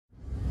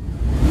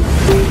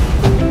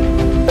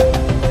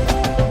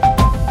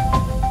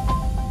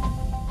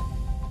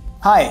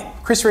Hi,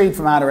 Chris Reed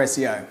from Ardro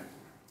SEO.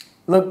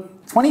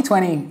 Look,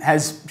 2020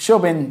 has sure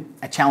been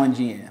a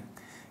challenging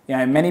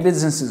year. Many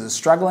businesses are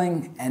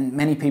struggling and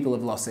many people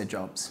have lost their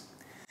jobs.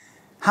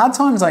 Hard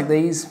times like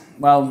these,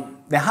 well,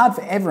 they're hard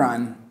for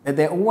everyone, but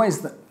they're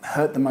always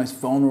hurt the most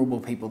vulnerable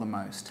people the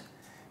most.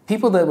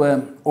 People that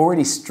were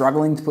already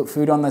struggling to put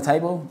food on the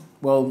table,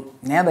 well,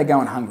 now they're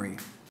going hungry.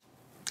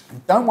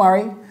 Don't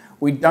worry,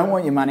 we don't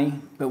want your money,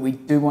 but we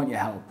do want your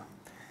help.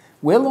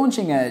 We're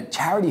launching a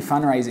charity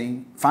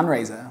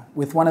fundraiser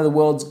with one of the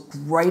world's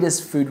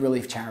greatest food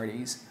relief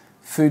charities,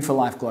 Food for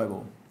Life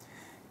Global.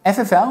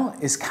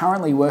 FFL is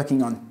currently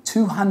working on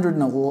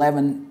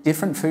 211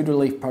 different food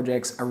relief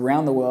projects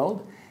around the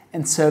world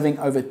and serving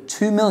over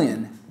 2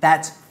 million,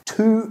 that's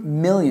 2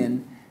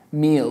 million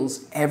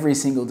meals every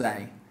single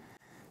day.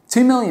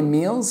 2 million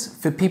meals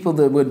for people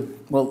that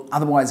would, well,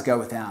 otherwise go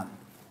without.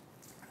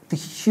 The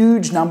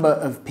huge number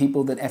of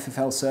people that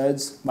FFL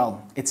serves,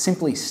 well, it's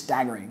simply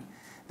staggering.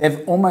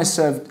 They've almost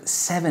served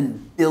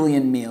 7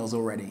 billion meals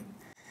already.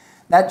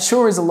 That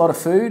sure is a lot of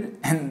food,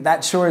 and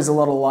that sure is a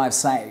lot of lives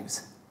saved.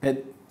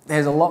 But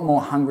there's a lot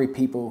more hungry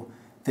people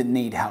that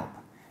need help.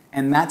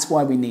 And that's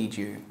why we need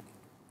you.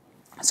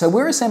 So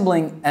we're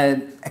assembling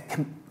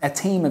a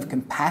team of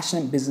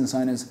compassionate business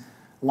owners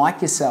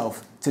like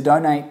yourself to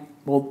donate,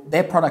 well,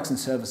 their products and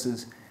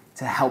services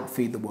to help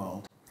feed the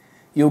world.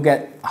 You'll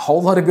get a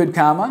whole lot of good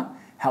karma,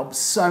 help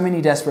so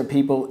many desperate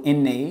people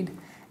in need.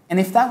 And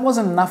if that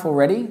wasn't enough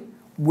already,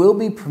 we'll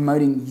be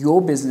promoting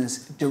your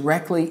business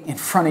directly in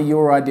front of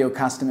your ideal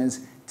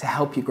customers to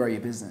help you grow your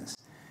business.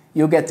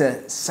 You'll get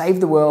to save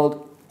the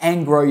world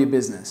and grow your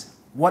business.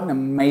 What an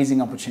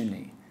amazing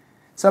opportunity.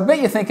 So I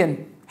bet you're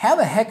thinking, how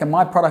the heck are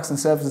my products and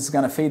services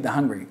going to feed the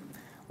hungry?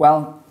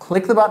 Well,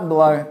 click the button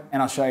below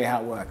and I'll show you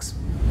how it works.